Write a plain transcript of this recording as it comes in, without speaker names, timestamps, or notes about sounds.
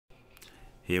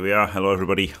Here we are. Hello,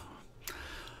 everybody.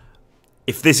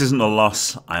 If this isn't a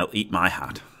loss, I'll eat my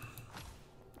hat.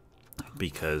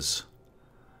 Because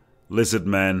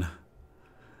Lizardmen,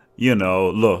 you know,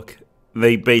 look,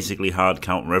 they basically hard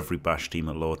counter every bash team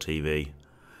at low TV.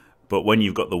 But when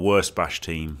you've got the worst bash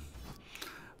team,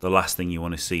 the last thing you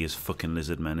want to see is fucking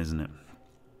Lizardmen, isn't it?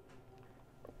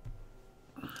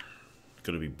 It's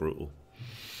going to be brutal.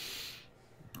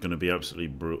 It's going to be absolutely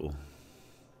brutal.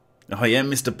 Oh yeah,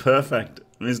 Mr. Perfect.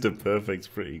 Mr. Perfect's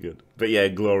pretty good. But yeah,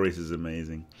 Glorious is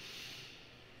amazing.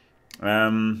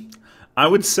 I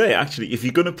would say, actually, if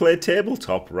you're going to play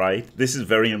tabletop, right, this is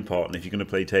very important. If you're going to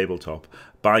play tabletop,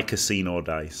 buy casino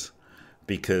dice.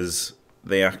 Because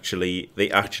they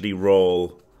actually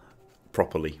roll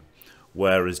properly.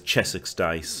 Whereas Chessex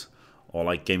dice, or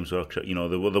like Games Workshop, you know,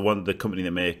 the company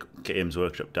that make Games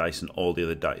Workshop dice and all the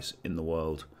other dice in the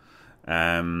world,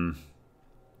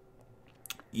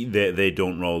 they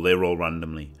don't roll. They roll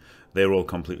randomly. They roll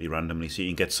completely randomly. So you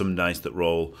can get some dice that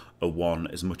roll a 1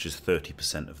 as much as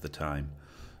 30% of the time.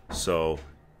 So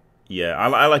yeah,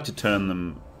 I like to turn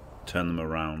them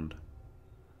around.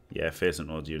 Yeah, face it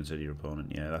towards you instead of your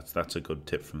opponent. Yeah, that's a good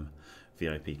tip from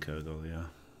VIP Kurgle. Yeah.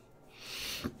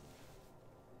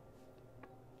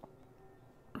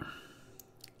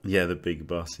 Yeah, the big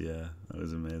boss. Yeah, that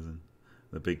was amazing.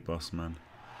 The big boss man.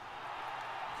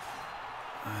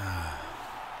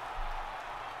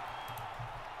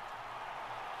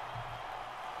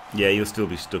 Yeah, you'll still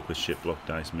be stuck with shit block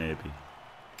dice, maybe.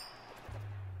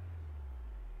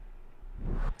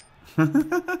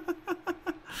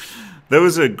 There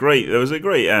was a great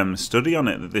study on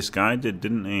it that this guy did,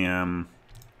 didn't he?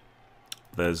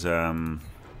 It's on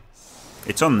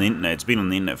the internet. It's been on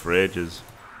the internet for ages.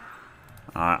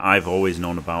 I've always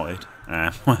known about it.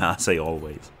 Well, I say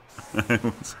always.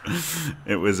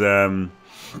 it was I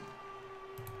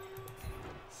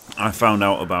found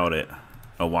out about it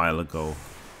a while ago.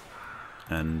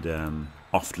 And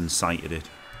often cited it.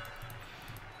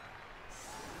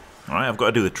 Alright, I've got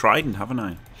to do the Trident, haven't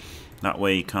I? That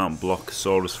way you can't block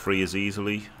Saurus free as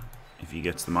easily if he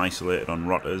gets them isolated on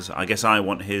Rotters. I guess I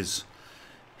want his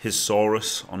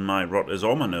Saurus on my Rotters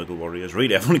or my Nurgle Warriors.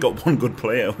 Really, I've only got one good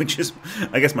player, which is,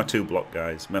 I guess, my 2 block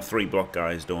guys. My 3 block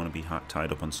guys don't want to be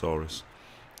tied up on Saurus.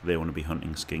 They want to be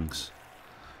hunting skinks.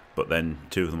 But then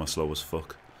 2 of them are slow as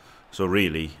fuck. So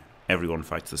really, everyone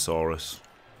fights the Saurus.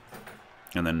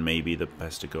 And then maybe the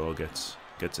Pesticore gets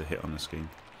a hit on the skink.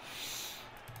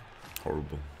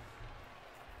 Horrible.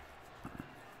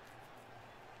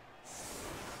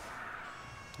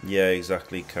 Yeah,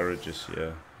 exactly. Courageous,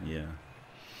 yeah. Yeah.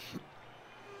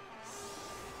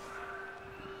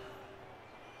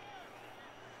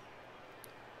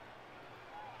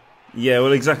 Yeah,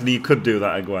 well, exactly. You could do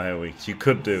that, Aguirre Weeks. You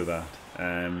could do that.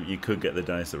 You could get the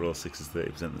dice that roll 6s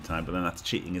 30% of the time, but then that's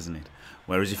cheating, isn't it?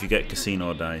 Whereas if you get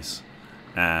casino dice,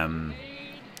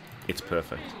 it's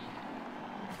perfect.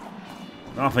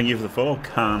 Oh, thank you for the follow,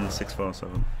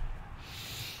 Khan647.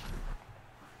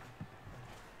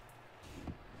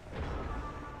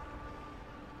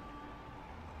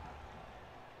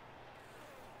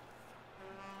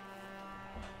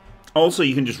 Also,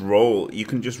 you can just roll. You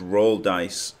can just roll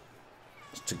dice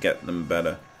to get them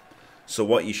better. So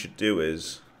what you should do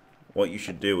is, you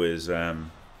should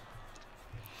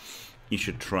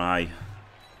try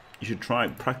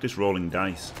practice rolling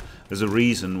dice. There's a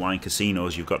reason why in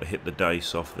casinos you've got to hit the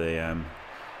dice off the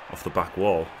back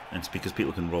wall, and it's because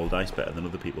people can roll dice better than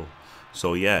other people.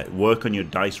 So yeah, work on your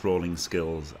dice rolling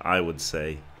skills, I would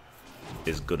say,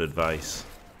 is good advice.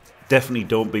 Definitely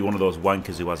don't be one of those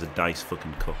wankers who has a dice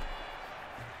fucking cup,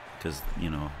 because, you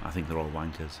know, I think they're all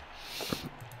wankers.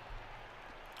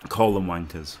 Call them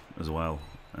wankers as well,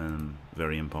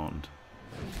 very important.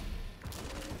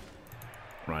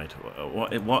 Right,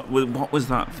 what was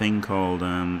that thing called?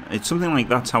 It's something like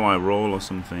That's How I Roll or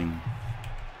something.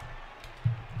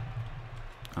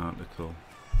 Article.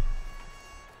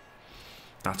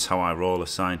 That's How I Roll, a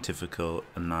scientific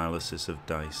analysis of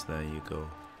dice. There you go.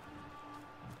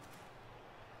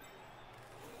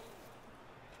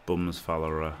 Bums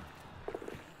Fallera.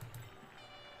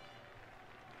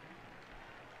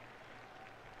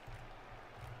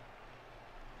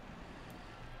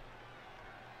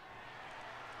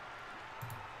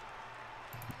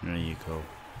 There you go.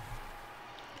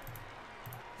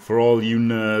 For all you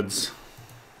nerds.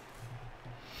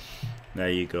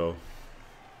 There you go.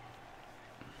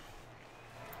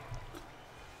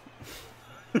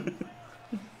 Oh,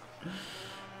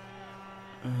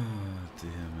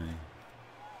 dear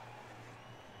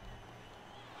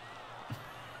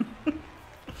me.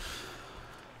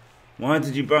 Why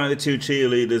did you buy the 2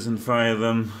 cheerleaders and fire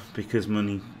them? Because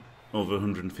money. over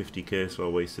 150k, so I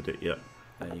wasted it. Yeah,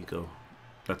 there you go.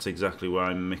 That's exactly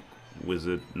why Mick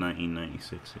Wizard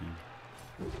 1996. Yeah.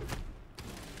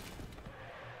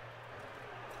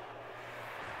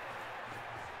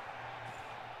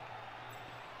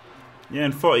 Yeah,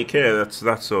 and 40k,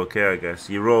 that's okay, I guess.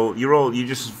 You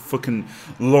just fucking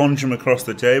launch them across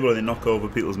the table and they knock over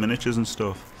people's miniatures and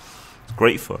stuff. It's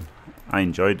great fun. I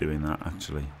enjoy doing that,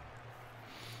 actually.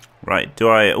 Right, do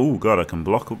I... Oh, God, I can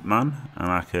block up, man. And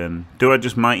I can... Do I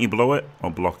just Mighty Blow it or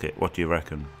block it? What do you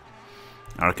reckon?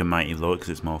 I reckon Mighty Blow it because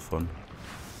it's more fun.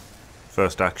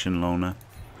 First action, loner.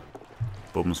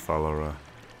 Bums follower.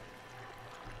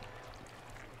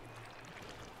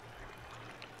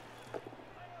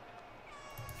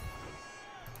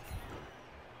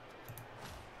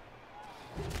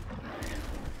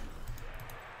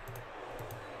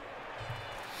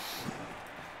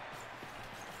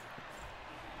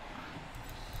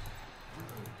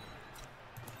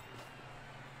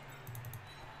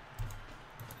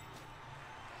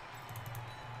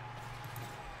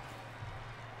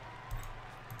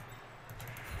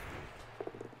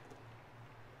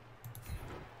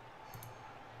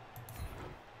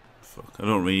 Fuck, I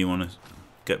don't really want to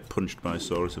get punched by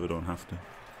Saurus if I don't have to.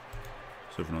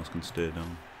 So everyone else can stay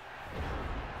down.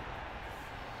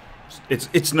 It's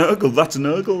Nurgle, that's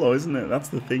Nurgle though, isn't it? That's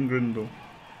the thing, Grindle.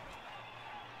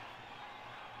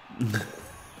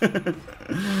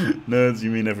 Nerds,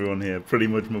 you mean everyone here? Pretty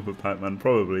much Muppet Pac-Man,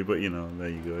 probably, but you know, there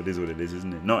you go. It is what it is,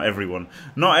 isn't it? Not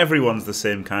everyone's the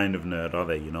same kind of nerd, are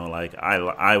they? You know, like I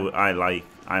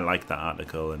like that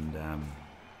article, and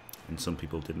some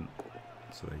people didn't.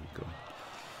 So there you go.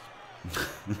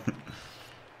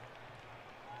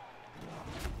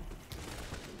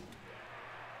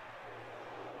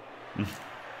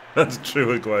 That's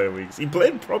true, Aguirre Weeks. He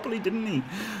played properly, didn't he?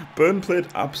 Byrne played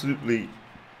absolute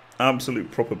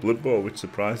proper Bloodbowl, which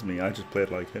surprised me. I just played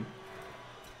like him.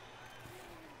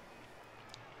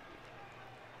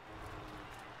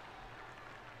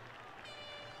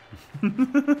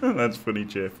 That's funny,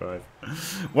 J5.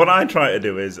 What I try to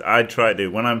do is,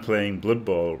 when I'm playing Blood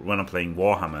Bowl, when I'm playing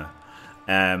Warhammer,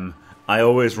 I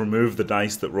always remove the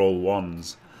dice that roll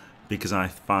ones, because I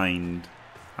find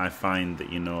that,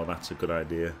 you know, that's a good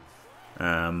idea.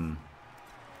 Then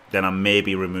I'm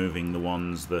maybe removing the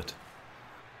ones that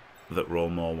roll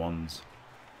more ones.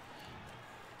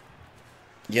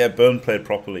 Yeah, Byrne played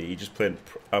properly. He just played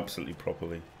absolutely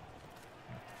properly.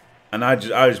 And I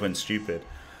just went stupid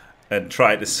and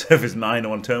tried to serve his 9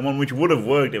 on turn 1, which would have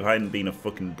worked if I hadn't been a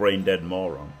fucking brain dead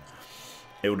moron.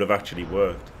 It would have actually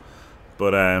worked.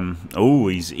 But oh,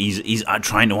 he's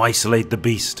trying to isolate the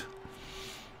beast.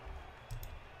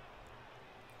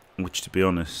 Which, to be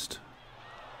honest,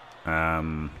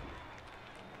 isn't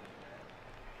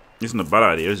a bad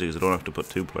idea, is it? Because I don't have to put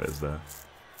 2 players there.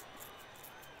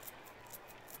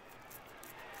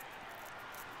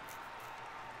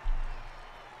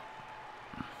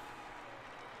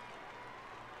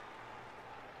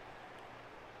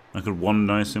 I could one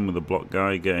dice him with a block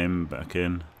guy, get him back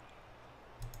in.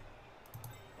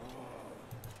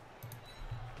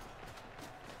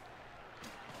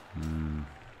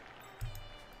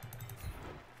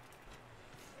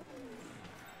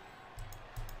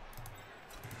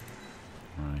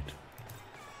 Right.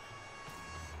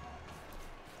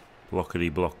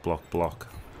 Blockity block, block, block.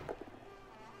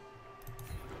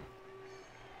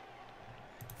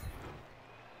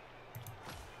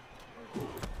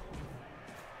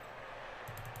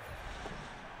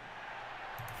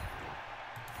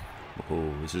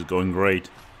 Oh, this is going great.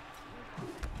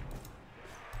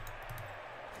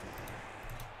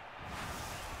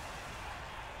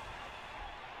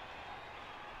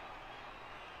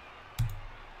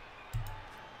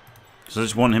 So I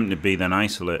just want him to be then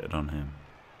isolated on him.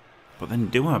 But then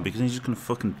do I? Because he's just going to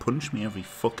fucking punch me every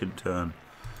fucking turn.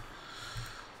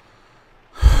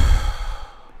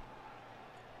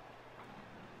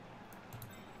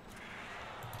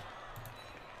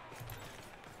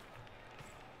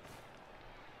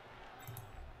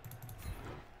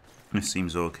 This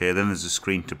seems okay. Then there's a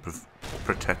screen to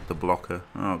protect the blocker.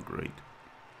 Oh, great.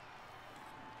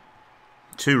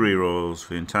 2 rerolls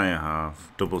for the entire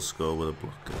half. Double score with a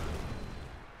blocker.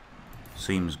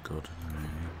 Seems good.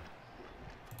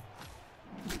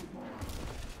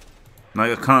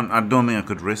 Like, I don't think I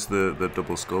could risk the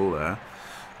double skull there.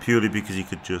 Purely because he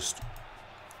could just...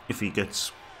 If he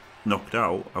gets knocked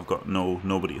out, I've got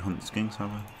nobody to hunt skinks, have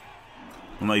I?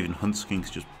 Well, not even hunt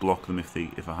skinks, just block them if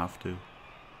I have to.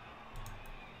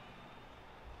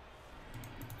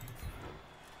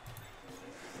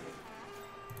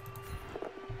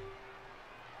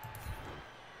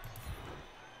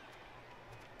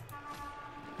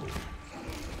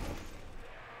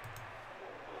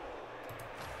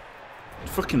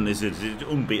 Fucking Lizards is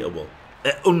unbeatable.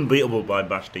 Unbeatable by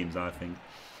bash teams, I think.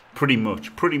 Pretty much.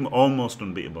 Almost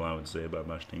unbeatable, I would say, by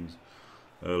bash teams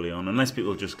early on. Unless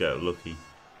people just get lucky.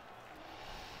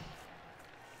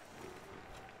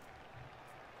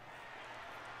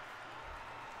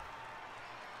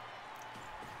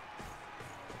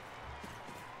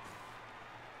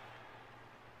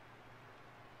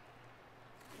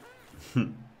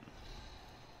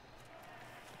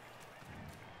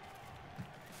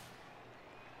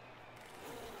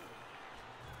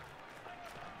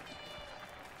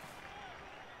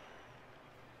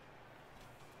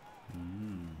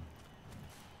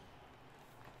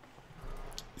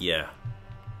 Yeah.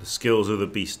 The skills of the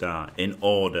beast are in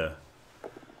order.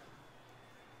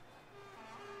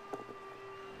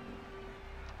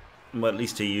 Well, at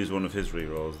least he used one of his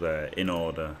rerolls there. In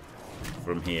order.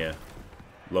 From here.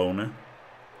 Loner.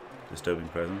 Disturbing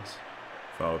presence.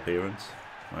 Foul appearance.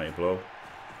 Mighty blow.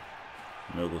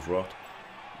 Nurgle's rot.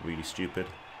 Really stupid.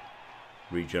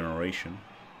 Regeneration.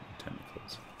 And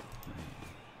tentacles.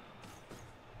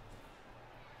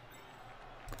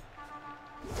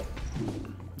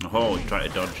 Oh, he tried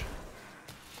to dodge.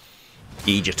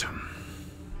 Egypt.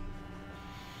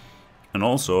 And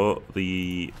also,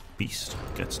 the beast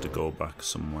gets to go back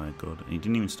somewhere good. He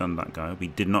didn't even stand that guy up. He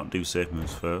did not do safe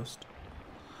moves first.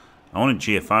 I want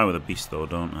a GFI with a beast though,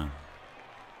 don't I?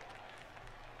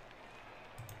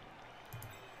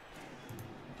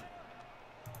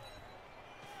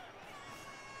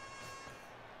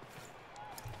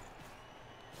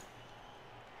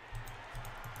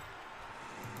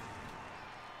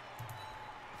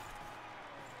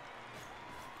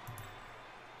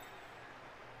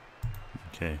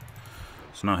 Okay,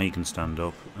 so now he can stand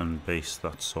up and base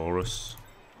that Saurus.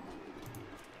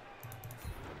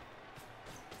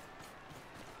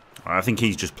 I think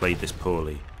he's just played this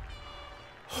poorly.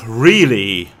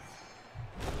 Really?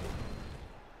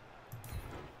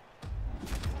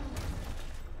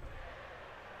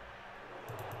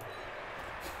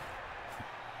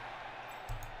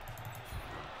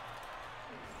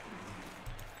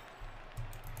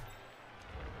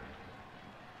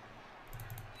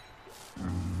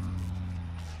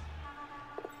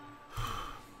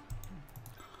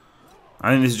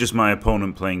 I think this is just my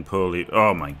opponent playing poorly.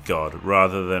 Oh my god,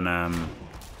 rather than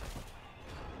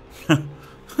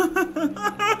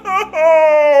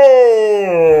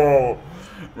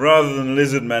rather than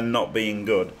Lizardmen not being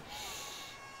good.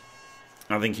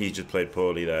 I think he's just played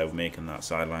poorly there, making that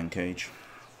sideline cage.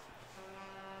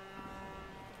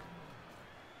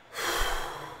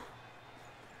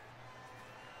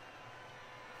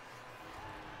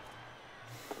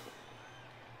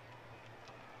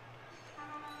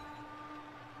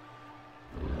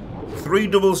 Three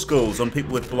double skulls on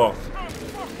people with block.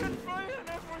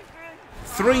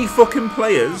 Three fucking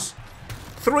players.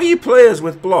 3 players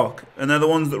with block, and they're the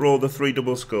ones that roll the 3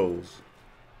 double skulls.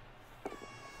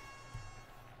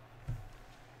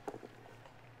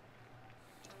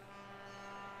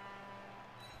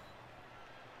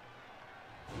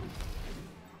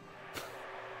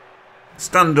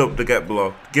 Stand up to get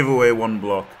blocked. Give away 1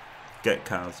 block. Get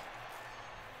Kaz.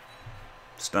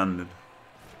 Standard.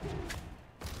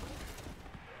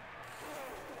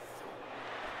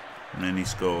 And then he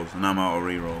scores, and I'm out of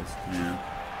rerolls. Yeah.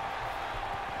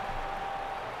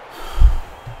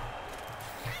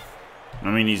 I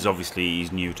mean, he's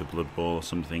new to Bloodbowl or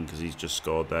something, because he's just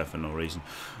scored there for no reason.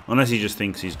 Unless he just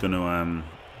thinks he's going to,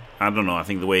 I don't know, I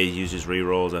think the way he uses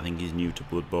rerolls, I think he's new to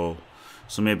Bloodbowl.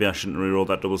 So maybe I shouldn't reroll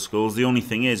that double skulls. The only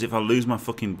thing is, if I lose my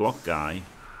fucking block guy,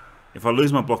 if I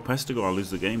lose my block Pestigo, I lose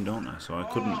the game, don't I? So I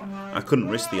couldn't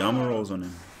risk the armor rolls on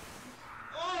him.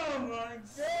 Oh my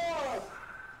god!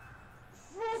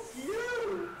 Fuck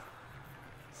you!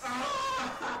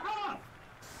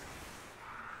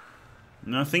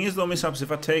 No, the thing is though, mishaps,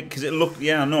 if I take, because it looked,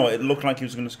 yeah, no, it looked like he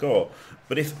was going to score.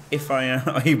 But if I,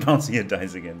 are you bouncing your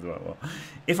dice again? Well,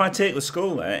 if I take the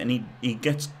skull there and he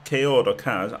gets KO'd or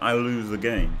Kaz, I lose the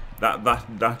game.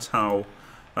 That's how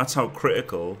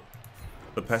critical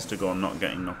the Pestigon not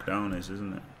getting knocked down is,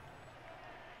 isn't it?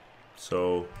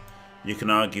 So you can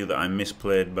argue that I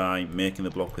misplayed by making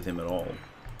the block with him at all.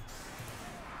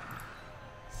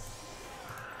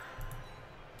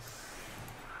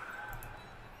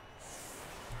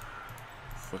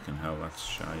 Fucking hell, that's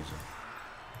shizer.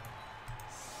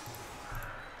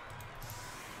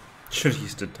 Should have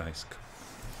used a dice cup.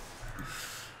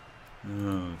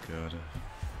 Oh god.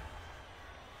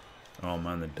 Oh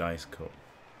man, the dice cup.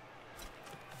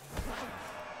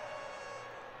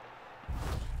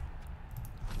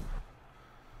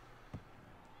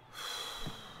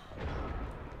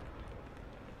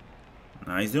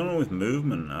 Nah, he's the only one with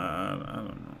movement. I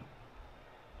don't know.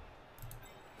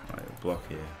 Right, block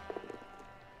here.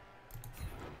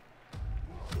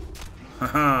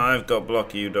 Haha, I've got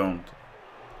block, you don't.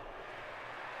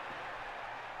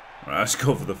 Right, let's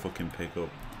go for the fucking pickup.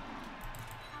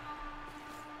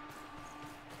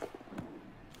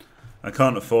 I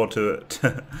can't afford to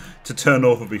to turn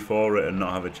over before it and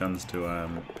not have a chance to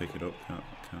pick it up. Can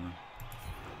I?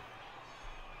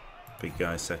 Big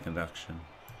guy, second action.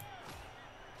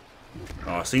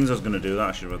 Oh, seems I was going to do that.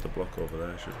 I should have had the block over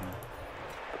there, shouldn't I?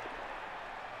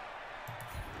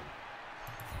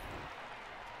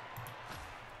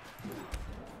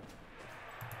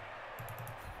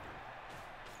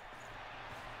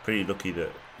 Pretty lucky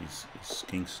that his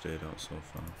skink stayed out so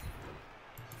far.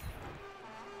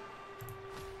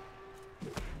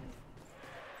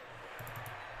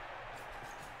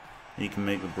 He can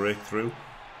make the breakthrough.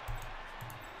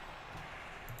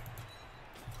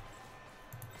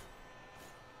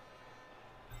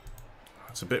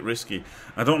 It's a bit risky.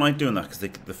 I don't like doing that because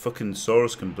the fucking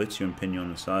Saurus can blitz you and pin you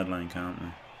on the sideline, can't they?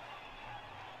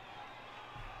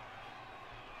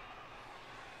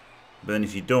 But then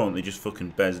if you don't, they just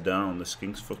fucking bez down. The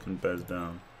skinks fucking bez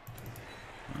down.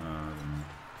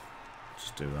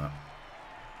 Just do that.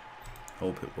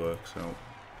 Hope it works out.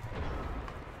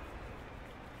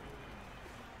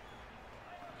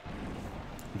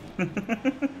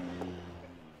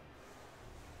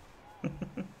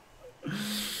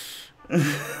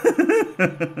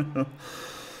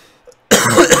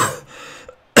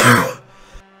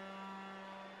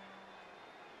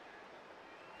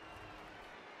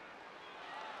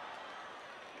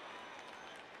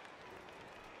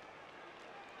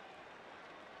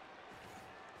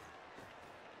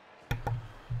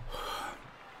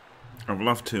 I've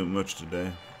laughed too much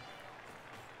today.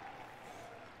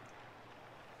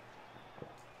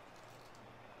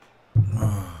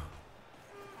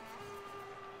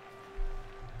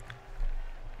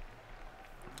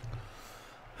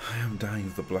 I am dying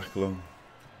of the black lung.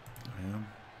 I am.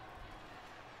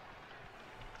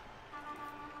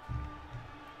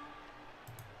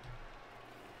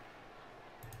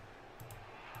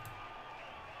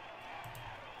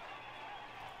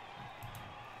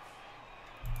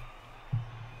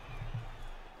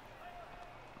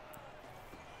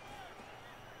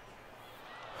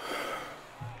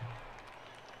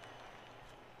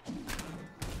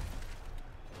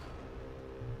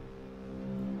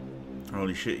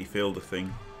 Holy shit, he failed a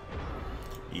thing.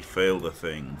 He failed a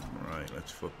thing. Right,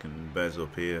 let's fucking bez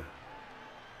up here.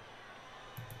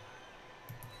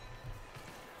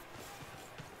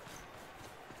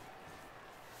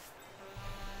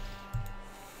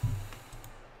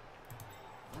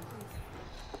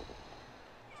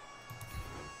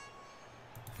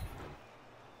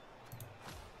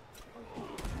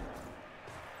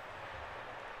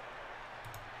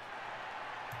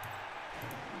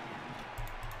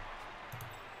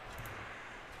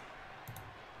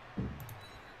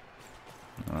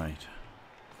 Right.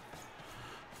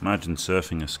 Imagine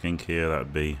surfing a skink here,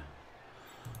 that'd be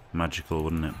magical,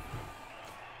 wouldn't it?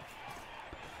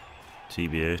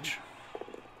 TBH.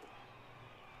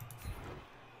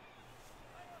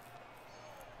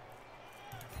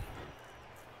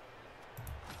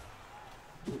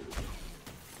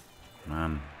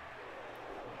 Man.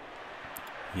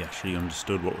 He actually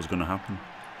understood what was going to happen.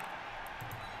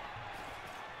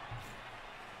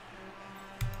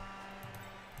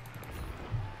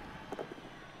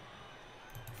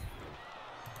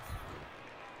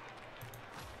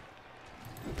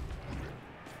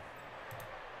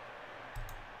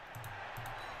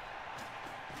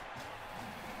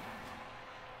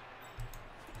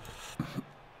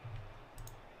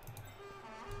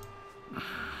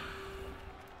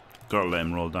 Gotta let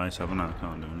him roll dice, haven't I? I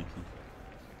can't do anything.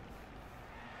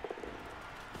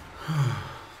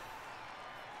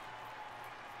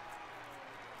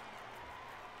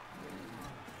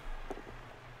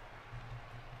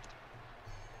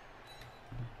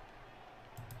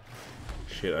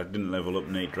 Shit, I didn't level up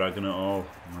Nate Dragon at all.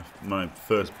 My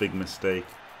first big mistake.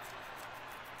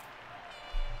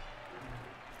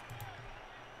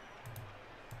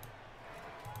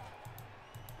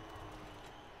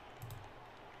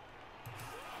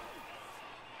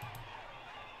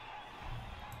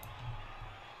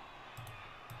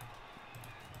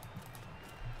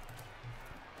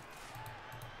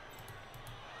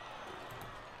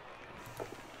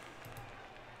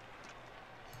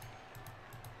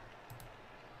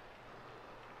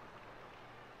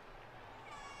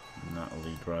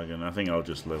 Dragon. I think I'll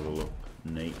just level up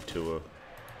Nate to a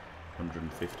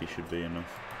 150 should be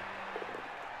enough.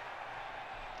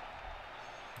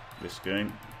 This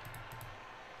game.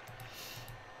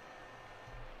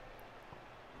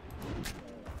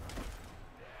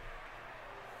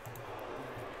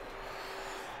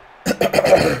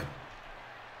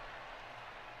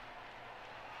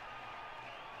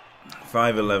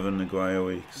 $5.11 Aguayo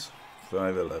weeks.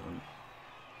 5.11.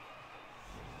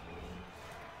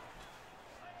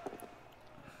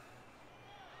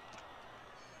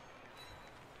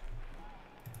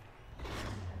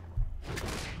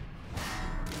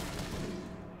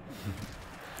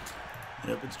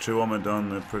 Yep, it's true. Omadon,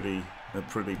 they're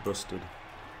pretty busted.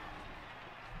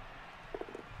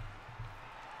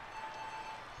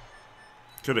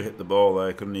 Could have hit the ball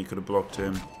there, couldn't he? Could have blocked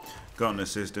him. Got an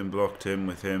assist and blocked him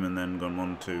with him, and then gone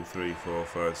 1, 2, 3, 4,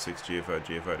 5, 6 GFI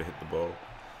to hit the ball.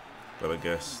 But I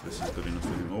guess this is good enough for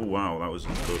him. Oh wow, that was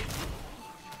good.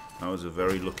 That was a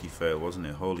very lucky fail, wasn't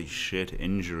it? Holy shit,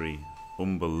 injury.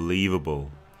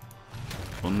 Unbelievable.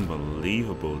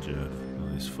 Unbelievable, Jeff. Oh,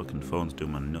 this fucking phone's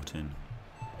doing my nut in.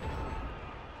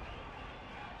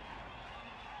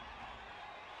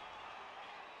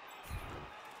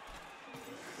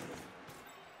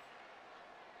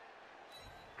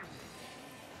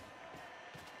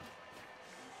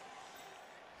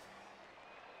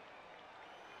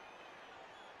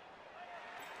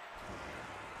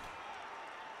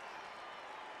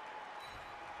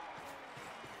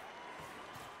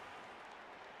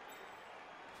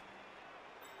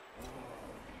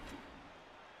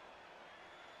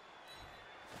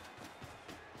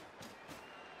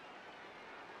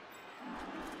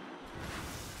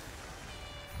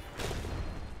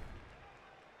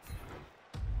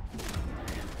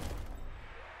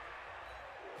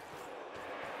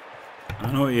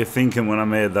 I know what you're thinking when I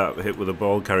made that hit with the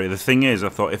ball carrier. The thing is, I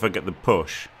thought if I get the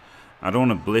push, I don't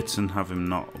want to blitz and have him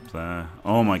not up there.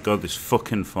 Oh my god, this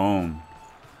fucking phone.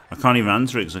 I can't even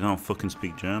answer it because I can't fucking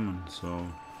speak German, so...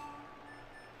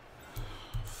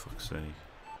 Fuck's sake.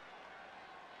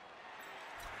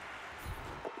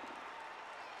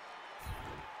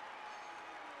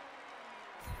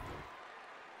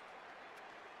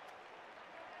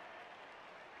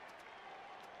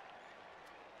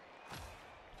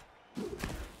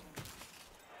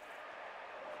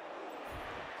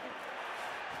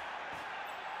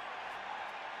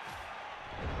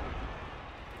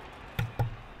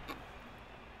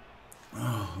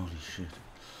 Holy shit.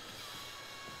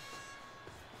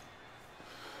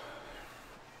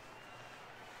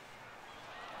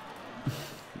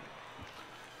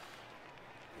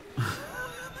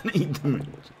 Need the minute.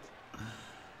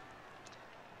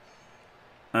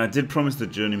 I did promise the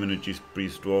Journeyman Abuse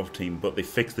Dwarf team, but they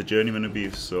fixed the Journeyman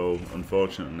Abuse, so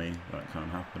unfortunately that can't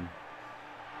happen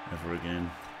ever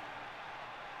again.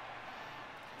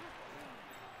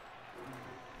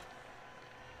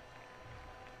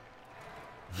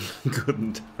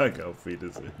 Couldn't tag Auf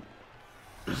Wiedersehen.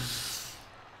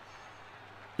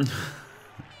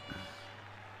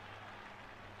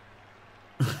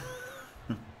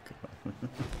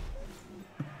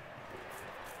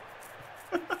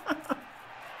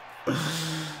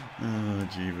 Oh,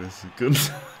 Jeebus. Good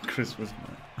Christmas,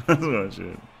 man. That's what I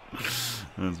should.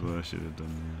 That's what I should have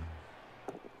done,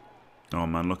 yeah. Oh,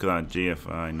 man, look at that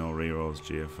GFI. No rerolls,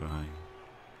 GFI.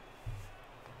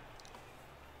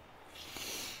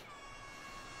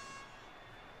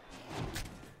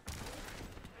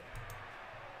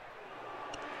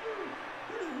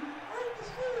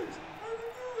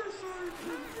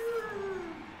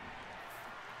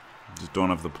 Just don't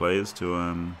have the players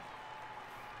to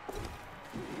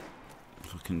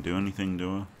fucking do anything,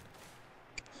 do I?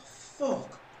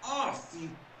 Fuck off, you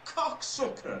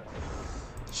cocksucker!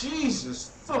 Jesus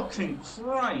fucking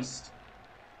Christ!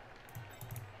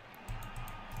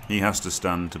 He has to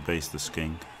stand to base the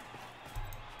skink.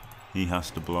 He has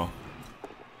to block.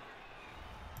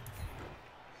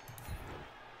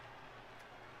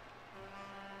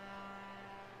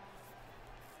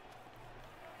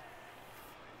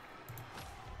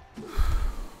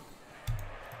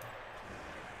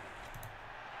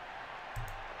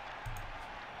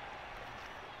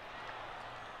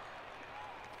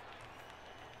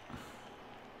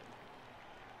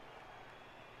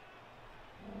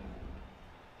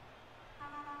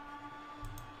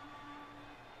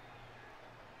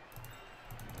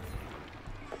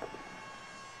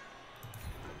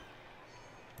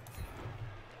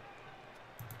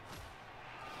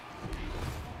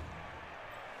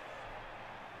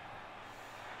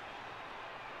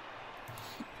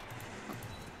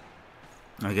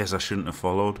 I guess I shouldn't have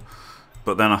followed,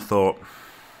 but then I thought,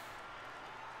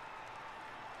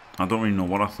 I don't really know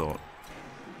what I thought,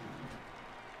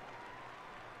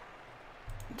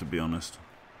 to be honest.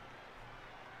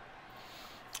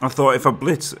 I thought if I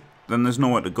blitz, then there's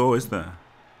nowhere to go, is there?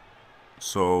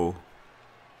 So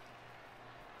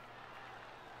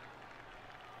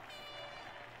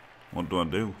what do I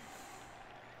do?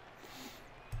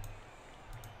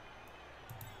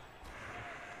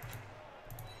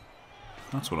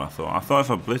 That's what I thought. I thought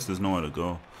if I blitz, there's nowhere to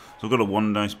go. So I've got a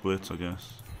 1 dice blitz, I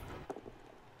guess.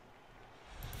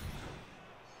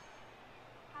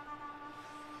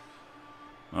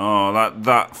 Oh,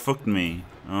 that fucked me.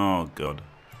 Oh, God.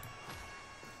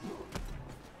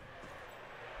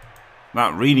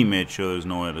 That really made sure there was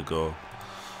nowhere to go.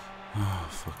 Oh,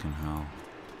 fucking hell.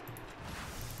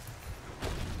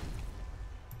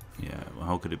 Yeah, well,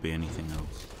 how could it be anything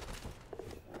else?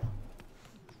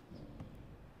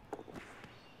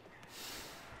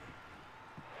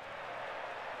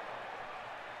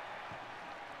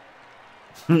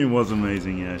 It was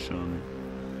amazing, yeah, Sean.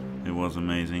 It was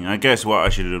amazing. I guess what I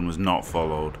should have done was not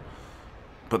followed.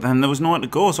 But then there was nowhere to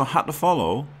go, so I had to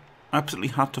follow. I absolutely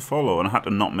had to follow, and I had to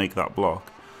not make that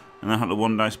block. And I had to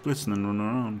 1 dice blitz and then run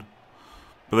around.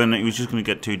 But then it was just going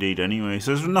to get 2D'd anyway,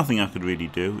 so there's nothing I could really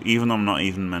do, even though I'm not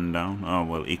even men down. Oh,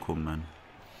 well, equal men.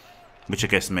 Which I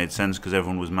guess made sense, because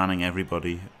everyone was manning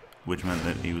everybody, which meant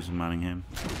that he was manning him.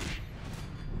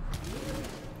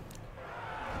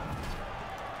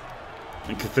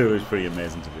 And Cthulhu is pretty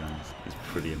amazing, to be honest. It's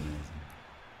pretty amazing.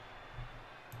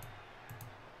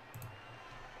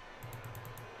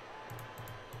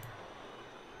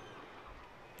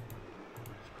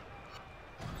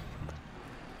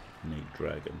 Nate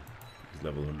Dragon. He's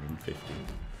level 150.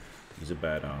 He's a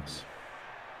badass.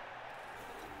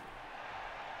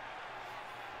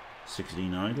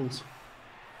 16 idols.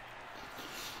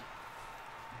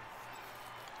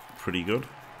 Pretty good.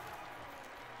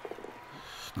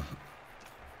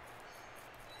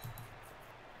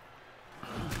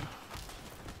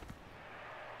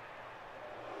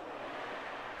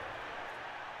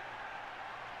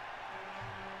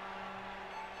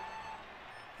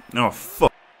 Oh,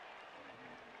 fuck.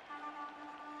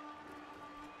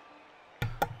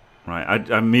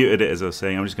 Right, I muted it as I was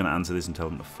saying. I'm just going to answer this and tell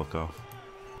them to fuck off.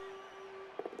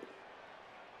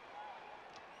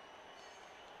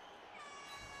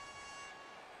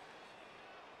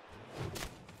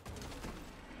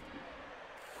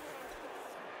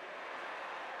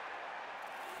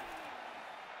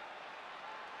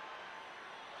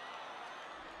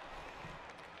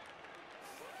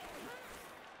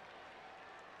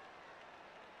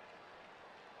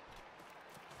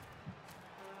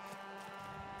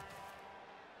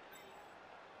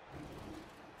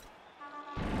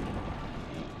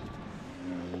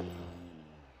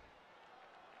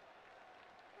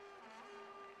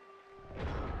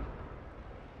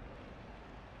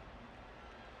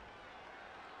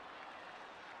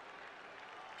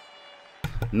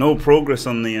 No progress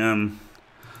on the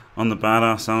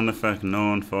badass sound effect.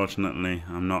 No, unfortunately,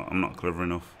 I'm not clever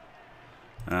enough.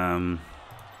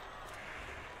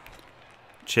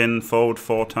 Chin forward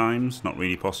 4 times. Not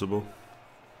really possible.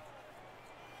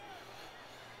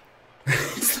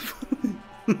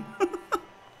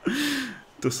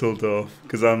 Dusseldorf,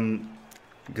 because I'm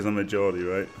a Geordie,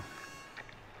 right?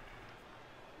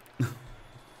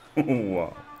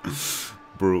 Wow,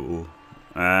 brutal.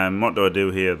 What do I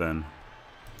do here then?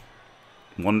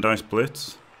 1 dice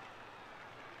blitz.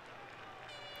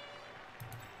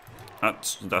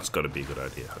 That's got to be a good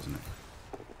idea, hasn't it?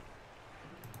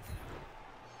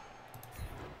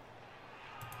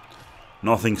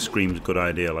 Nothing screams good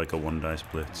idea like a 1 dice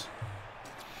blitz.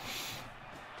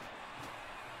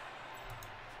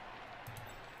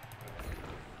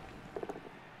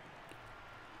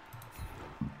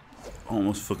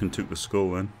 Almost fucking took the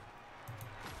skull then.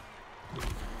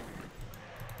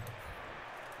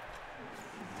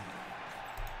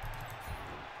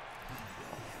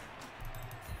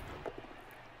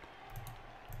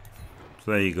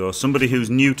 So there you go. Somebody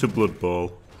who's new to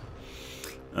Bloodbowl,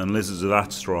 and Lizards are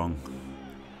that strong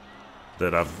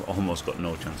that I've almost got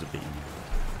no chance of beating them.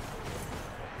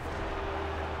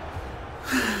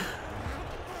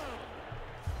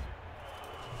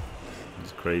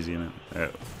 It's crazy, isn't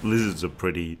it? Lizards are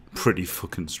pretty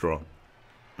fucking strong.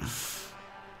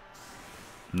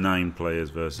 9 players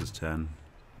versus 10.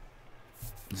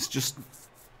 It's just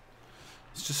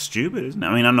stupid, isn't it?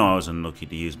 I mean, I know I was unlucky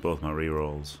to use both my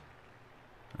rerolls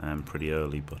pretty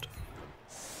early, but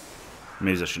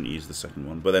maybe I shouldn't use the second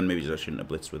one. But then maybe I shouldn't have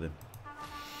blitzed with him.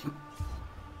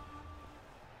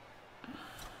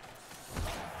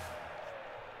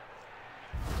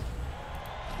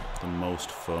 The most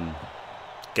fun.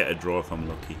 Get a draw if I'm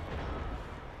lucky.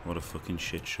 What a fucking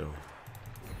shit show.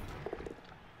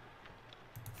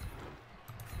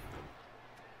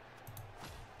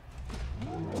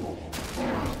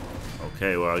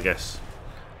 Okay, well, I guess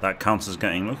that counts as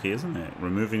getting lucky, isn't it?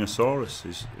 Removing a Saurus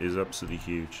is absolutely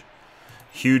huge.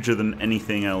 Huger than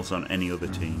anything else on any other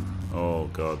team. Oh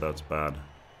god, that's bad.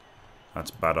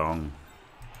 That's bad on.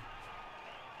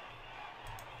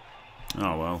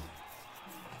 Oh well.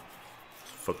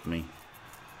 Fucked me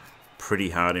pretty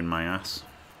hard in my ass.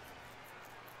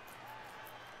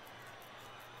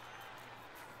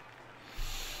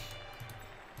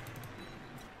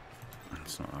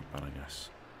 It's not that bad, I guess.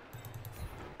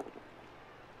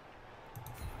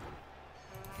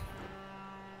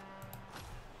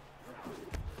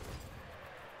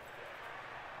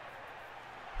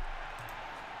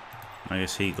 I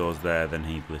guess he goes there, then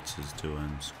he blitzes to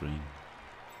screen.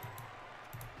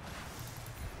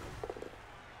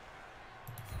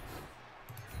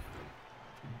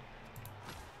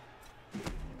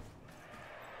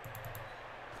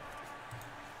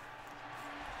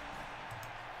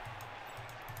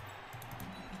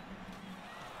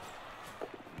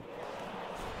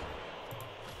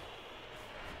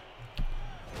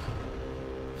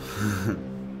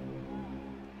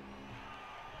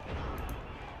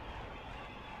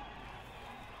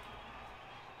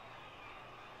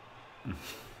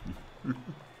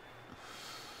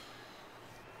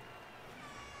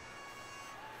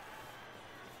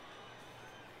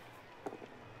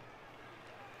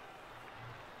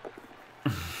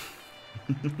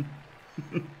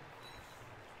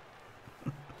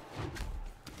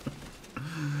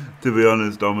 To be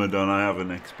honest, Omadon, I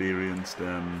haven't experienced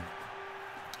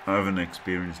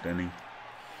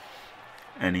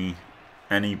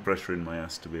any pressure in my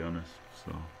ass, to be honest.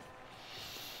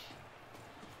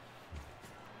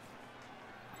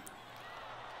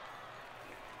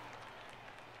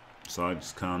 So I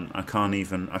just can't. I can't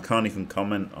even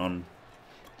comment on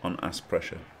ass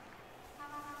pressure.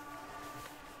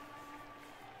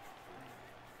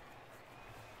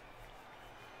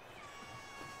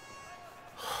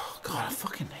 God, I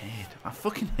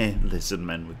fucking hate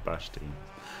Lizardmen with bash teams.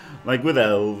 Like with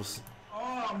elves,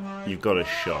 you've got a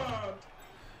shot.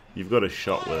 You've got a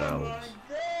shot with elves.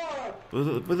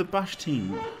 With a bash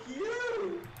team,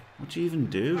 what do you even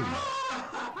do?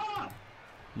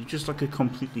 You're just like a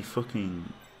completely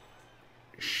fucking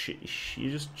shit.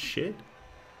 You just shit.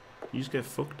 You just get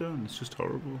fucked down. It's just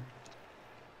horrible.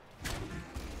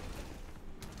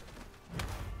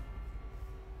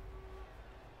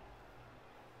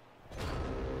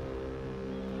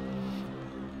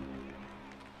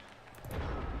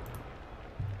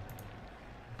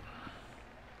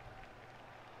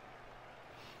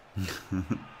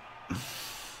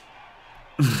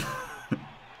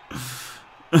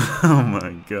 Oh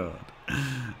my god.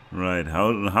 Right,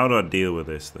 how do I deal with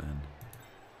this then?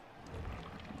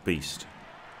 Beast.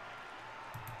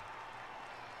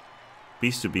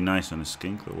 Beast would be nice on a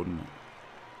skink though, wouldn't it?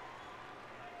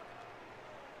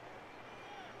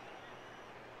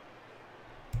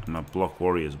 My block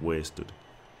warrior's wasted.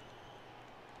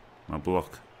 My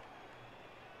block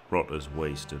rotter's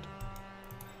wasted.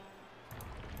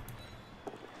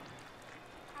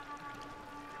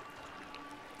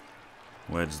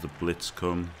 Where does the blitz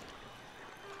come?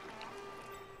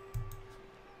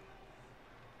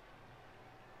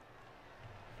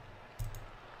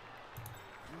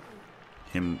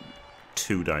 Him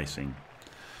two dicing.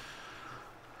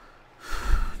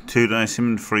 Two dice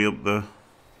him and free up the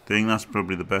thing. That's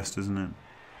probably the best, isn't it?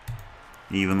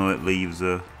 Even though it leaves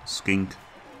a skink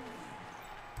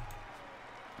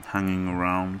hanging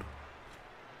around.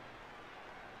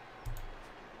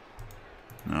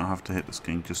 No, I'll have to hit the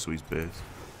skink just so he's base.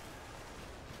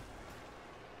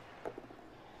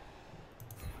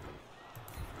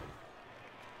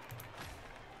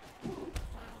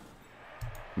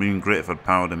 It'd been great if I'd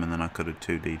powered him and then I could have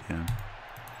 2D'd him.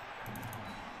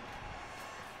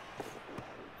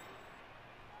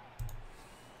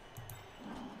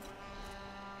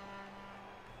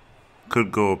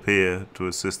 Could go up here to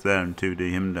assist there and 2D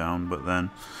him down, but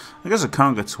then I guess I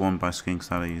can't get swarmed by skinks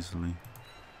that easily.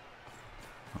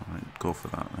 Alright, go for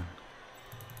that then.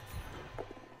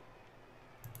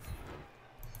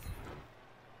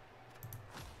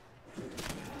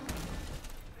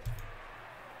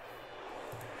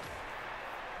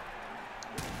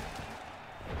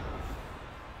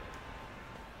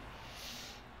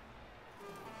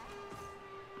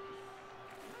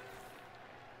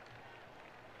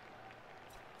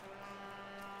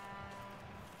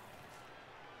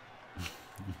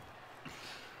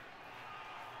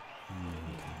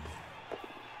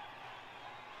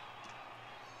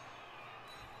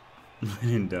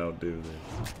 In doubt, do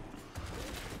this.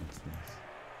 What's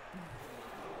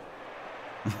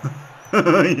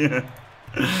this? Yeah.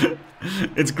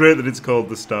 It's great that it's called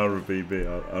the Star of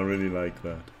BB. I really like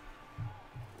that.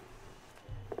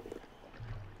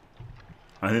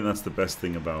 I think that's the best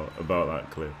thing about that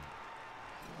clip.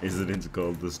 Is that it's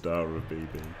called the Star of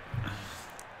BB.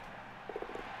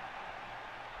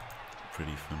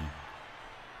 Pretty funny.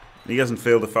 He hasn't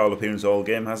failed a foul appearance all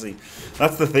game, has he?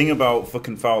 That's the thing about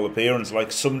fucking foul appearance.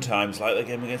 Like, sometimes, like the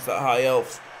game against that high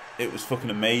elf, it was fucking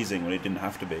amazing when it didn't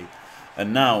have to be.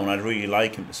 And now, when I'd really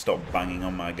like him to stop banging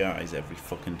on my guys every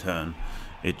fucking turn,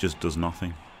 it just does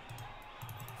nothing.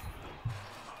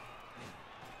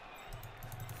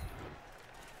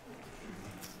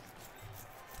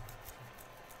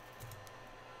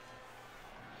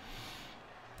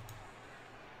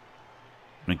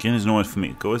 And again, there's nowhere for me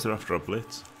to go, is there, after a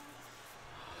blitz?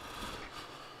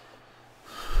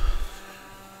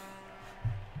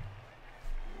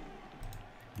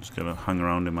 Just gotta hang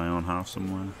around in my own half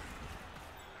somewhere.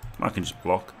 I can just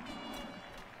block.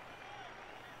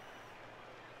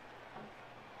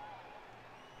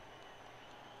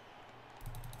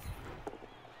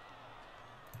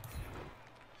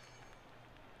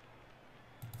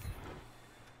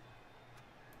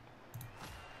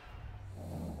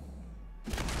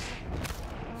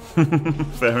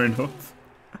 Fair enough.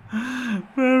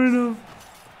 Fair enough.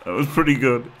 That was pretty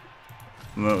good.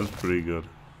 That was pretty good.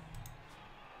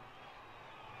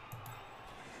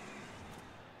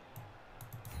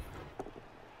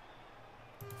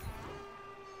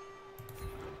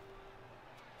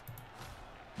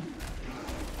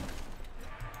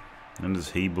 And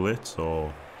does he blitz,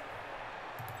 or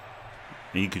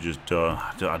he could just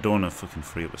I don't want to fucking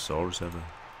free up a Saurus ever.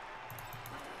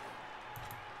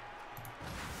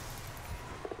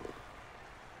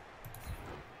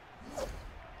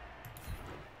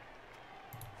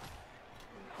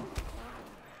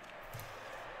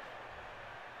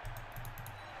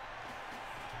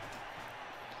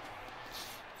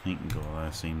 He can go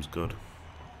there, seems good.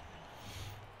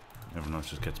 Everyone else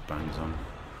just gets bangs on.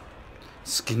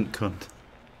 Skink cunt.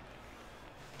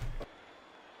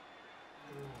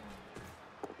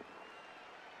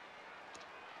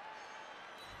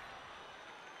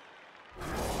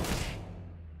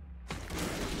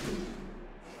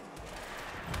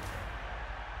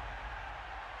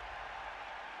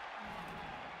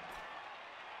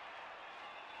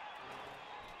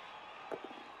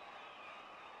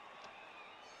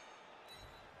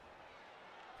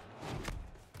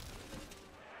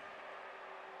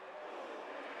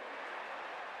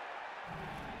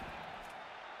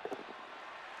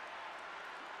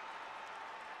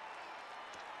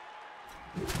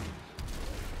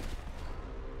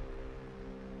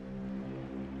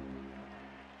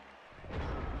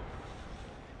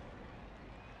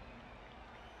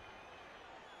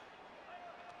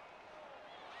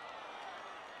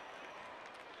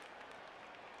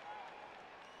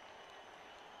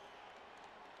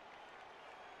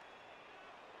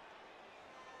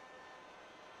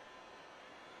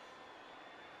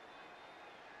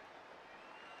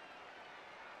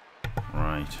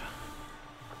 Right.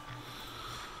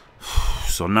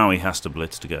 So now he has to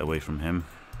blitz to get away from him.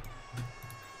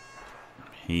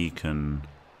 He can...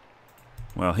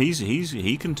 Well,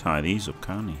 he can tie these up,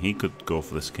 can't he? He could go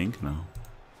for the skink now.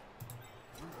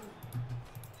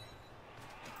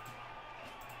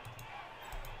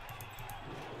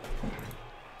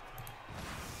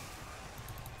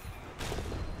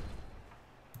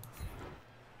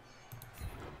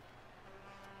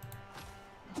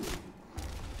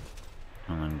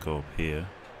 And then go up here.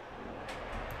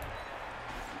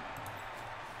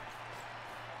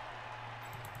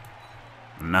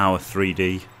 And now a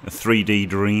 3D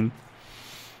dream.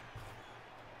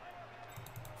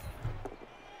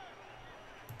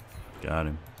 Got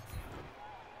him.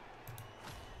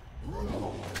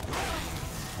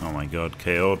 Oh my god,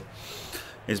 KO'd.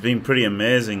 It's been pretty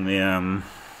amazing. The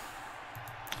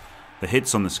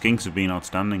hits on the skinks have been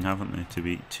outstanding, haven't they? To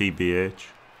be TBH.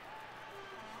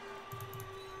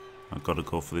 I've got to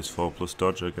go for this 4+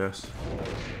 dodge, I guess.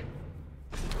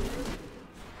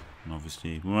 And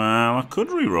obviously, well, I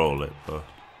could re-roll it, but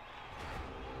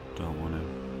don't want to.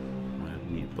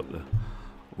 I need to put the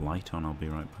light on. I'll be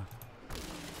right back.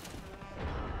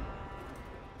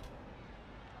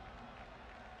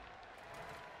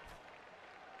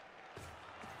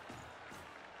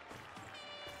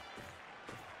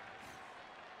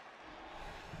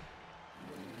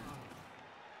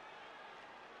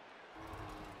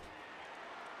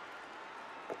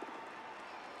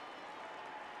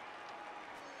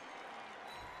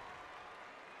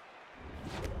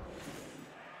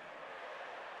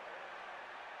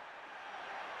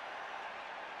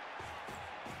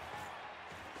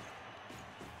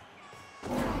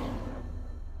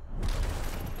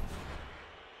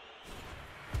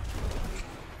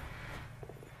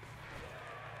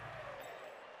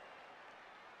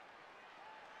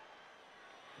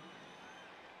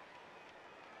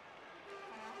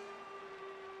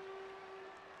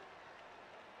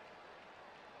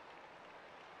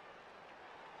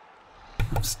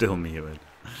 Still muted.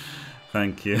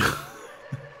 Thank you.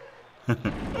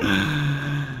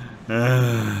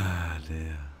 Ah,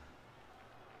 dear.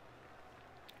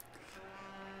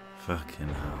 Fucking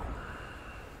hell.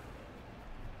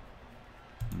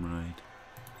 Right.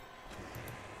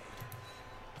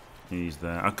 He's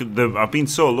there. I've been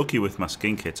so lucky with my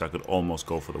skin kits. I could almost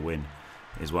go for the win,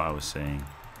 is what I was saying.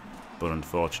 But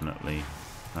unfortunately,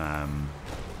 I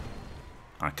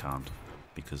can't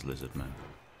because Lizardmen.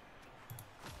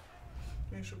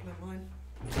 You should play mine.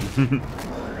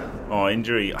 Oh,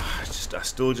 injury. I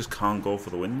still just can't go for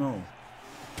the win though.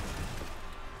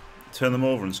 Turn them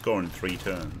over and score in 3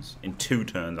 turns. In 2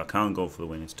 turns, I can't go for the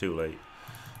win. It's too late.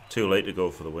 Too late to go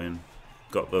for the win.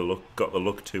 Got the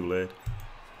luck too late.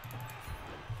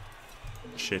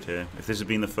 Shit here. If this had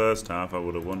been the first half, I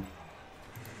would have won.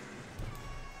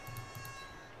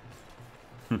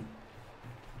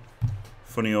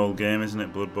 Funny old game, isn't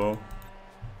it, Bloodbowl?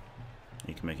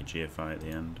 You can make a GFI at the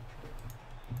end.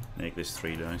 Make this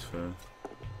 3 dice first.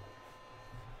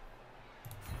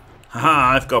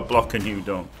 Haha, I've got block and you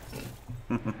don't.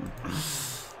 Oh,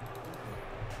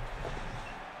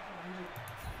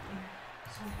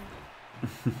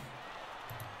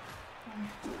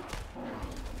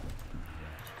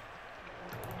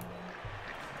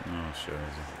 sure is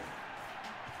it.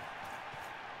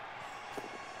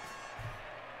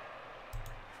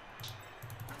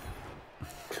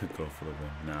 Could go for the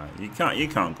win. Nah, you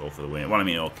can't go for the win. Well, I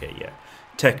mean, okay, yeah.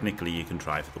 Technically you can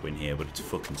try for the win here, but it's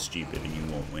fucking stupid and you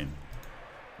won't win.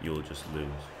 You'll just lose.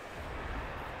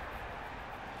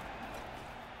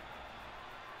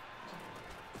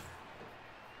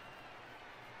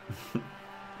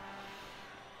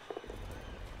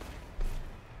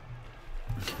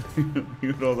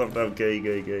 You would also have to have gay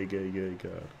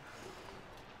card.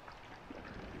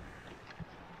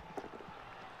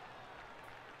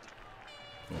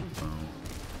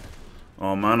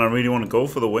 Oh man, I really want to go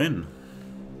for the win.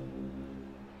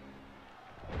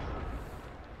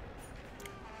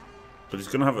 But he's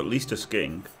going to have at least a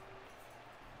skink.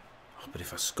 Oh, but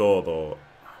if I score though...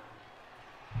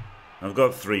 I've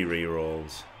got 3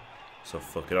 rerolls. So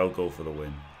fuck it, I'll go for the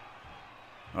win.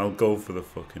 I'll go for the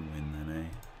fucking win then, eh?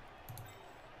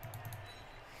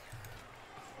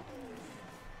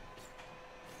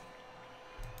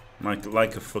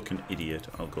 Like a fucking idiot,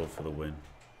 I'll go for the win.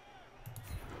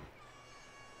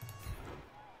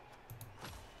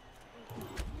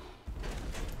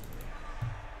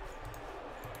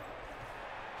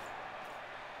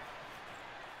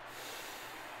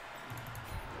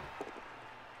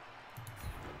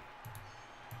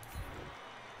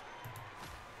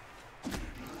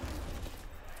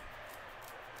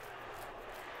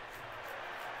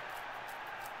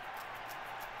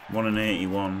 One in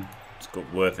 81. It's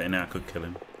got worth it, and I could kill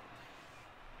him.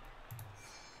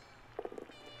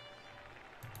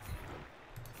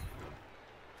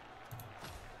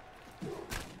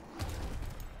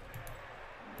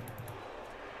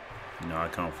 No, I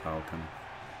can't falcon.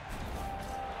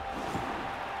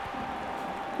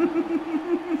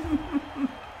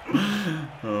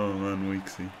 Oh man,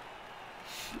 Weeksy.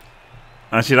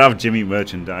 I should have Jimmy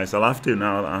merchandise. I'll have to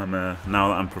now that I'm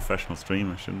a professional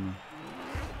streamer, shouldn't I?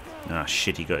 Ah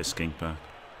shit, he got his skink back.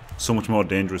 So much more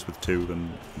dangerous with 2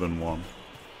 than 1.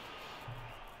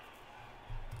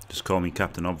 Just call me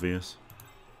Captain Obvious.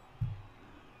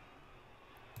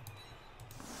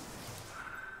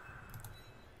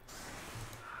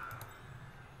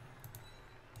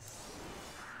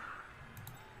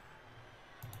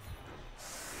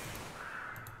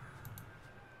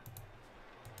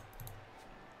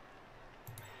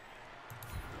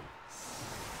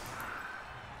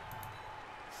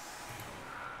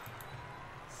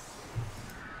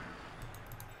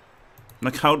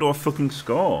 Like, how do I fucking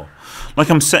score? Like,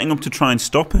 I'm setting up to try and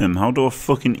stop him. How do I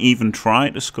fucking even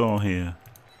try to score here?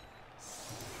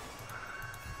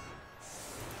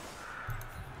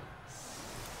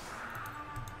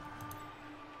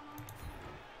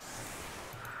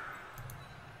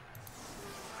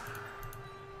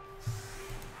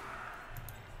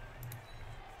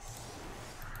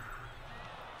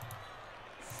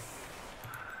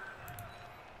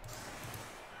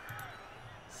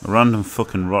 A random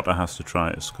fucking rotter has to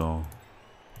try to score.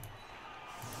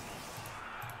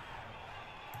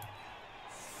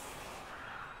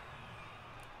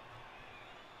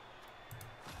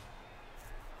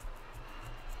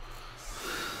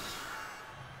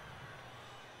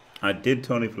 I did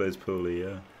Tony Plays poorly,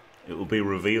 yeah. It will be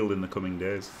revealed in the coming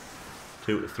days.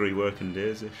 2 to 3 working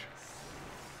days-ish.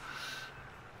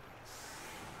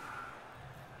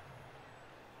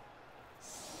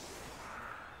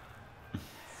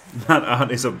 That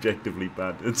art is objectively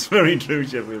bad. It's very true,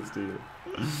 Sheffield Steel.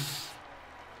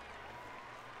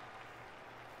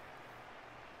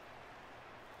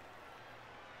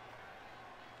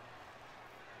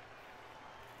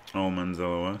 Allman's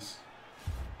LOS.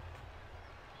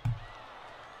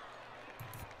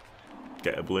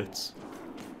 Get a blitz.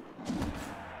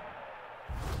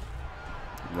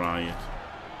 Riot.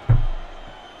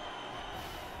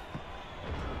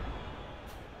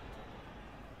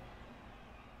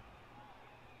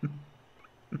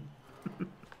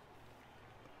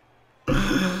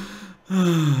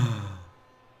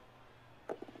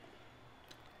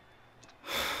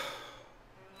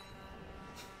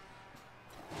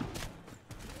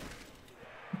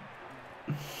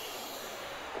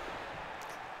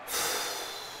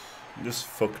 Just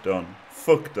fucked on.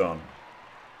 Fucked on.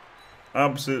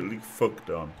 Absolutely fucked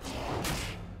on.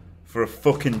 For a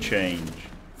fucking change.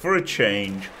 For a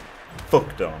change.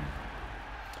 Fucked on.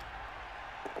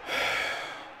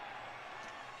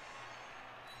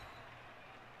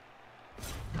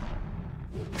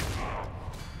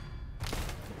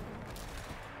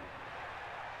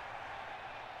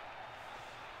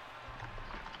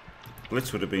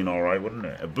 Blitz would have been alright, wouldn't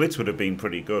it? A blitz would have been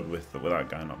pretty good with that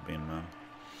guy not being there.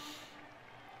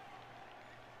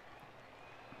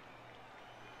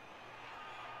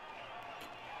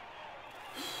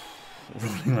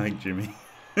 Running like Jimmy.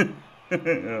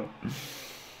 Yeah.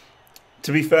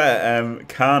 To be fair,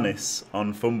 Carnis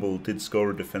on Fumble did score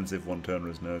a defensive one-turner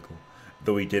as Nurgle,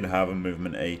 though he did have a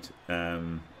movement 8,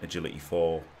 agility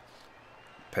 4,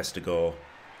 Pestigore,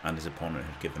 and his opponent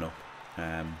had given up.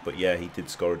 But yeah, he did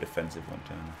score a defensive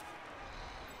one-turner.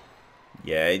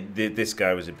 Yeah, this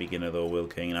guy was a beginner though, Will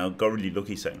King, and I got really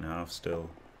lucky second half still.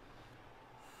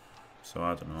 So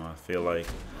I don't know. I feel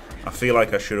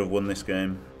like I should have won this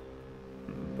game.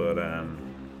 But,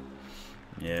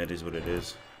 yeah, it is what it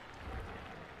is.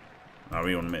 I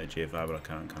really want to make a GFI, but I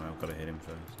can't, can I? I've got to hit him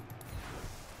first.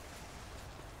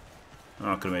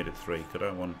 Oh, I could have made it 3, could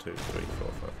I? 1, 2, 3, 4,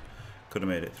 5. Could have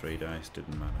made it 3 dice,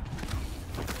 didn't matter.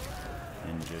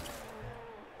 Injured.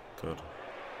 Good.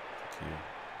 Cute.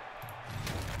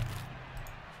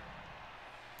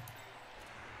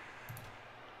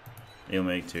 He'll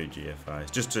make 2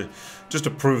 GFIs. Just to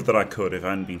prove that I could if I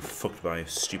hadn't been fucked by a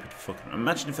stupid fucking...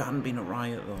 Imagine if it hadn't been a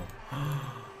riot though.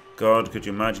 God, could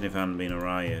you imagine if it hadn't been a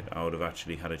riot? I would have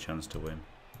actually had a chance to win.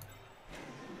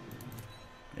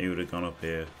 He would have gone up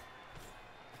here.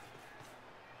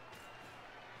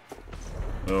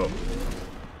 Oh.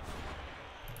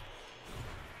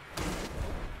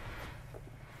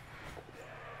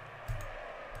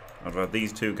 I've had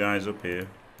these 2 guys up here.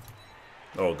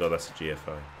 Oh god, that's a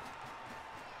GFI.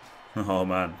 Oh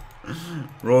man,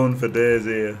 rolling for days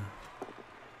here.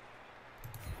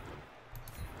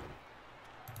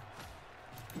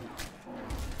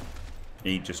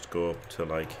 He'd just go up to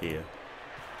like here.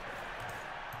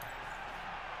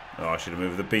 Oh, I should have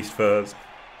moved the beast first.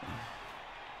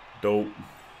 Dope.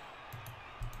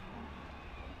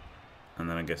 And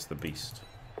then I guess the beast.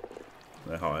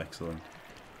 Oh, excellent.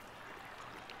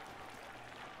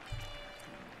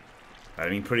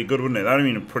 That'd been pretty good, wouldn't it? That'd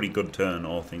been a pretty good turn,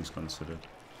 all things considered.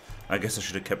 I guess I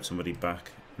should have kept somebody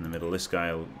back in the middle. This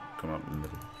guy will come up in the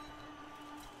middle.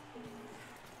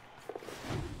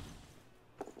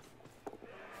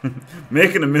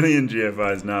 Making 1,000,000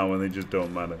 GFIs now when they just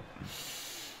don't matter.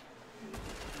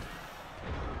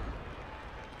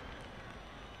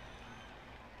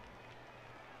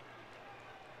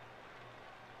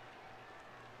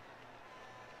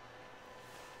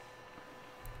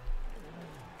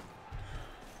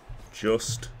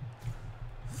 Just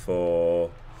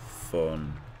for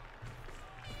fun.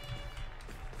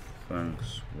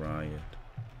 Thanks, Riot.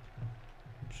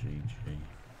 GG.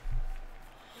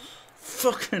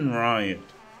 Fucking Riot.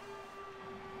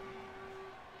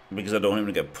 Because I don't want him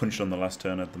to get punched on the last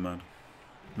turn at the man.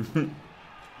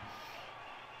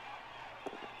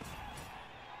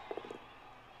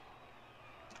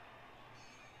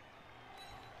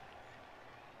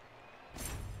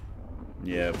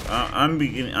 Yeah, I'm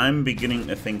beginning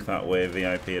to think that way.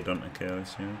 VIP, I don't care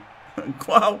this year.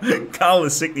 Wow, Carl, the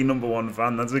sickly #1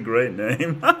 fan. That's a great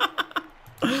name.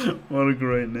 What a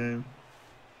great name.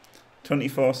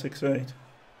 2468.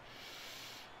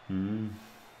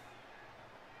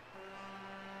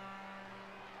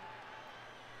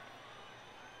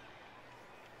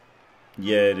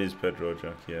 Yeah, it is Pedro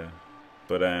Jack. Yeah,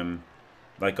 but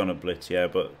like on a blitz, yeah.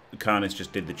 But Carnage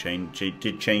just did the change.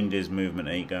 Did change his movement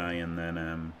 8 guy, and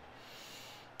then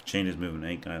changed his movement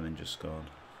 8 guy, and then just scored.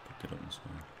 Picked it up and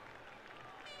scored.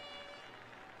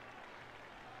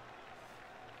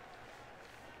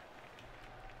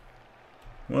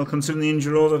 Well, considering the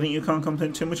injury rolls, I think you can't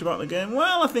complain too much about the game.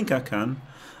 Well, I think I can.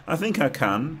 I think I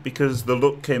can, because the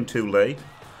luck came too late.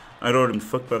 I'd already been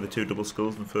fucked by the 2 double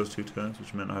skulls in the first 2 turns,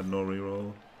 which meant I had no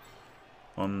reroll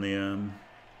on the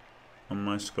on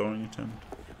my scoring attempt.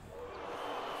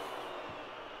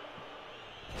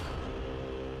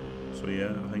 So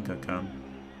yeah, I think I can.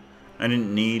 I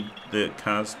didn't need the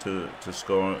Kaz to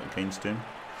score against him.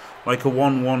 Like a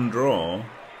 1-1 draw,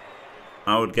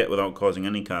 I would get without causing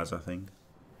any Kaz, I think.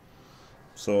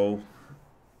 So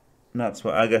that's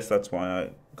why, I guess that's why I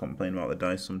complain about the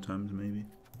dice sometimes, maybe.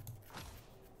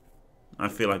 I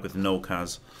feel like with no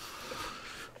Kaz,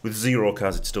 with 0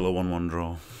 Kaz, it's still a 1-1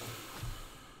 draw.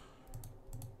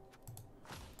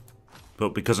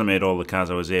 But because I made all the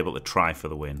Kaz, I was able to try for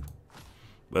the win.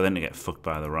 But then to get fucked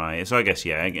by the riot. So I guess,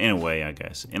 yeah, in a way, I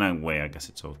guess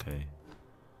it's okay.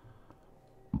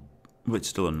 But it's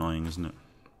still annoying, isn't it?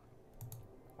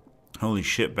 Holy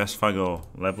shit, best Fago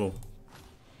level.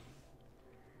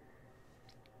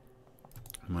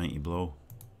 Mighty blow.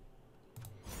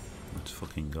 Let's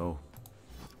fucking go.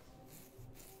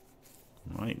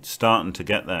 Right, starting to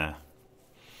get there.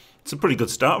 It's a pretty good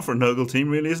start for a Nurgle team,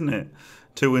 really, isn't it?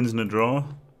 2 wins and a draw.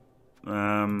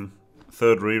 3rd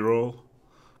reroll.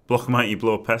 Block Mighty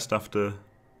Blow Pest after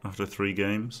 3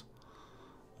 games.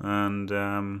 And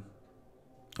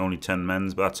only 10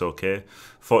 men's, but that's okay.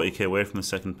 40k away from the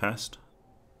 2nd Pest.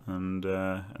 And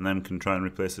then can try and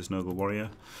replace this Nurgle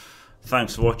Warrior.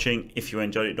 Thanks for watching. If you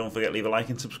enjoyed it, don't forget to leave a like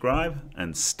and subscribe.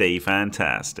 And stay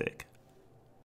fantastic.